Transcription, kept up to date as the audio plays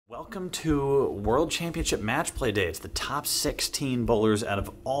Welcome to World Championship Match Play Day. It's the top 16 bowlers out of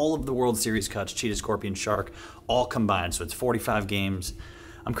all of the World Series cuts, Cheetah, Scorpion, Shark, all combined. So it's 45 games.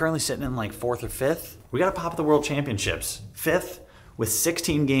 I'm currently sitting in like 4th or 5th. We got to pop at the World Championships. 5th with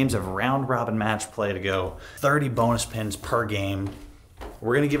 16 games of round robin match play to go. 30 bonus pins per game.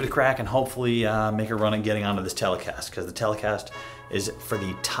 We're going to give it a crack and hopefully make a run at getting onto this telecast, because the telecast is for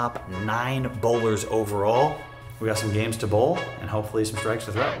the top 9 bowlers overall. We got some games to bowl and hopefully some strikes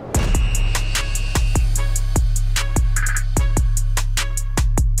to throw.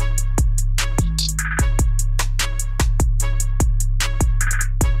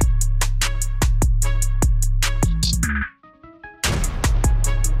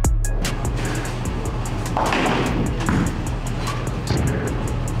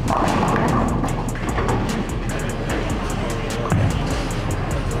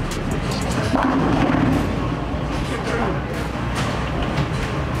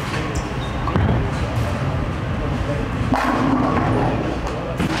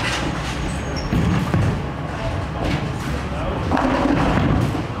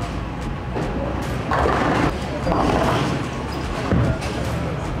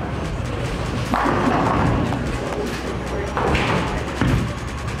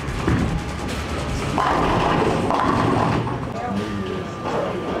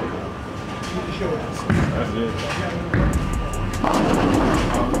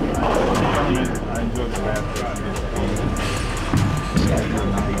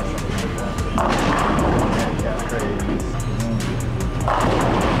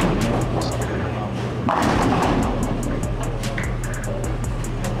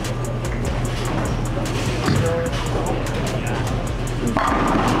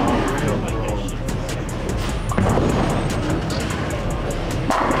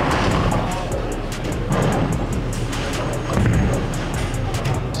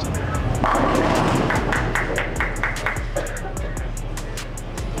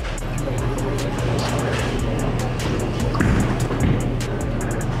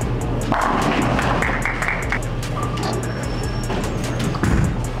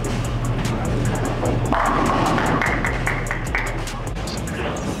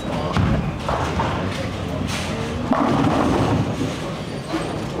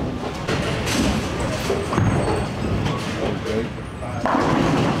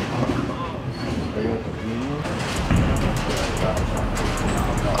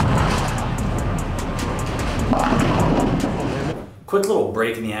 Quick little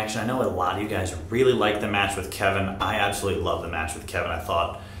break in the action. I know a lot of you guys really like the match with Kevin. I absolutely love the match with Kevin. I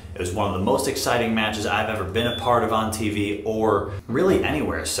thought it was one of the most exciting matches I've ever been a part of on TV or really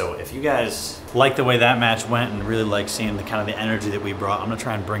anywhere. So if you guys like the way that match went and really like seeing the kind of the energy that we brought, I'm gonna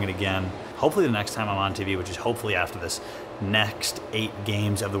try and bring it again. Hopefully the next time I'm on TV, which is hopefully after this next 8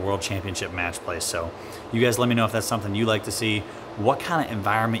 games of the World Championship match play. So you guys let me know if that's something you like to see, what kind of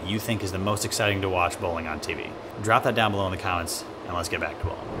environment you think is the most exciting to watch bowling on TV. Drop that down below in the comments and let's get back to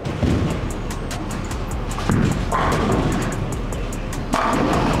bowling.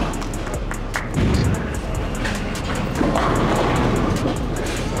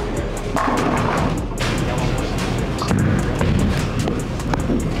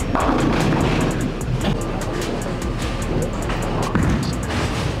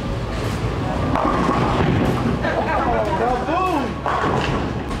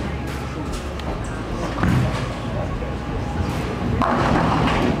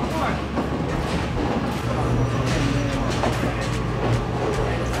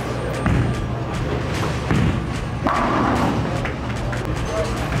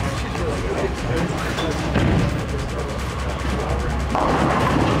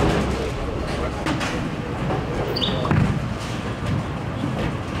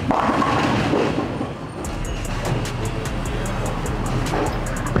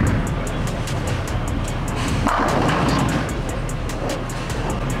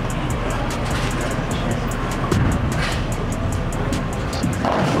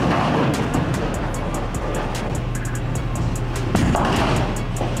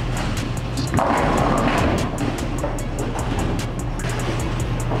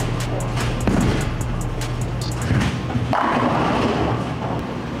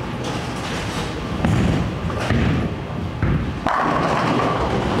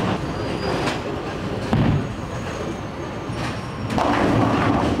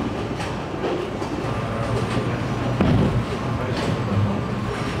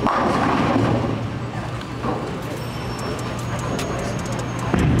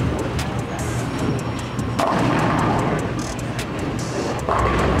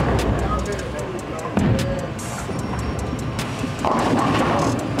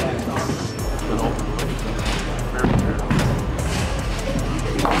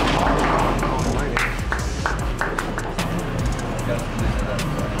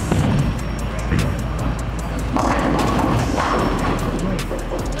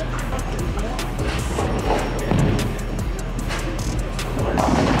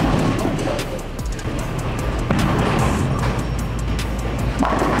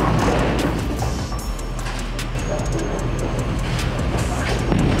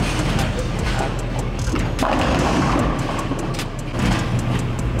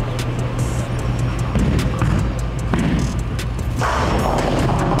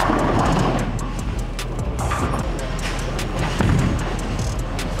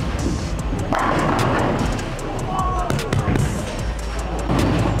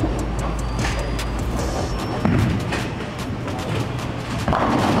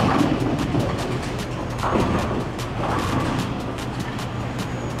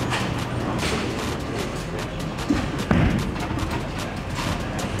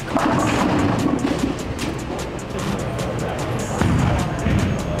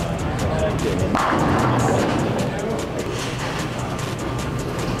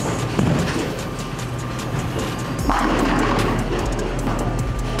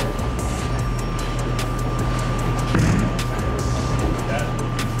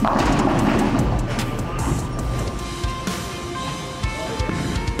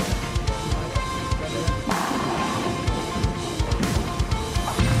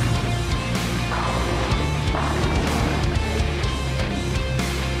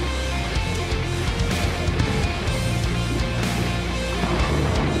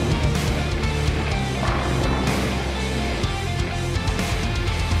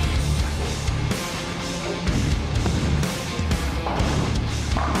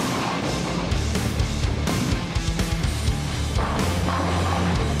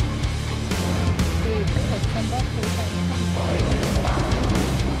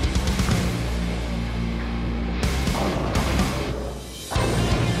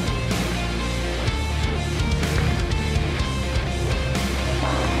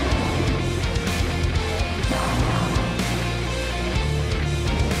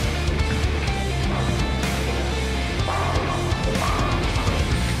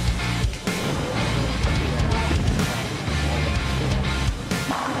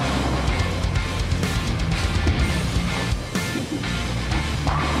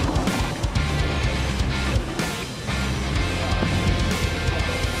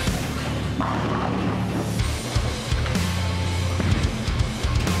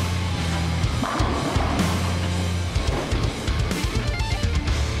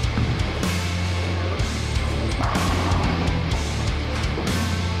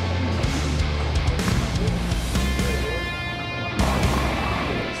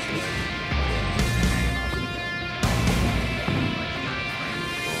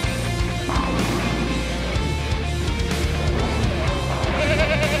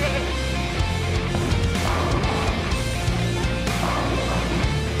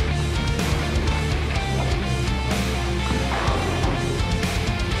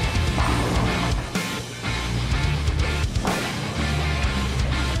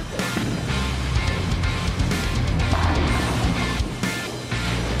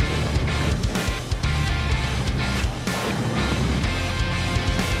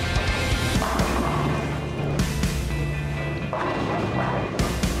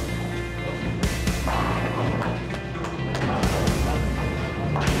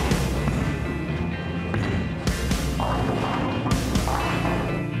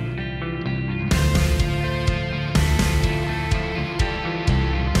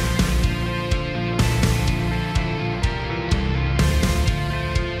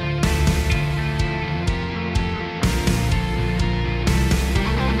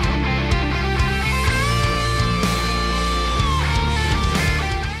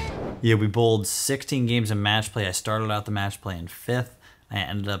 Yeah, we bowled 16 games of match play. I started out the match play in 5th. I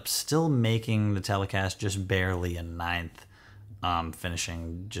ended up still making the telecast just barely in 9th,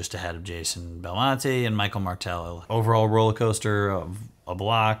 finishing just ahead of Jason Belmonte and Michael Martello. Overall roller coaster of a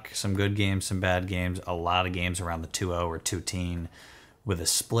block, some good games, some bad games, a lot of games around the 2-0 or 2-10 with a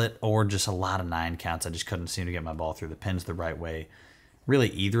split or just a lot of 9 counts. I just couldn't seem to get my ball through the pins the right way. Really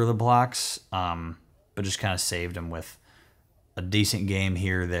either of the blocks, but just kind of saved them with a decent game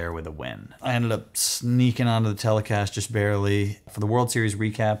here or there with a win. I ended up sneaking onto the telecast just barely. For the World Series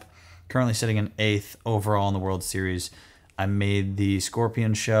recap, currently sitting in 8th overall in the World Series. I made the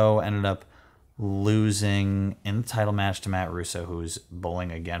Scorpion show, ended up losing in the title match to Matt Russo, who's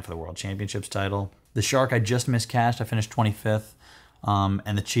bowling again for the World Championships title. The Shark I just miscast. I finished 25th,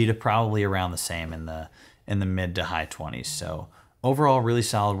 and the Cheetah probably around the same in the mid to high 20s. So overall, really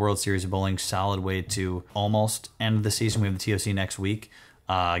solid World Series of bowling. Solid way to almost end the season. We have the TOC next week.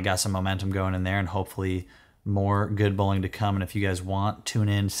 Got some momentum going in there, and hopefully more good bowling to come. And if you guys want, tune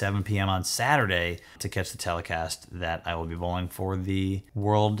in 7 p.m. on Saturday to catch the telecast that I will be bowling for the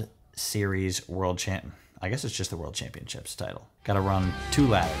World Series I guess it's just the World Championships title. Got to run 2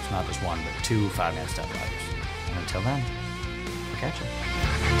 ladders, not just one, but 2 5-man step ladders. And until then, I'll catch you.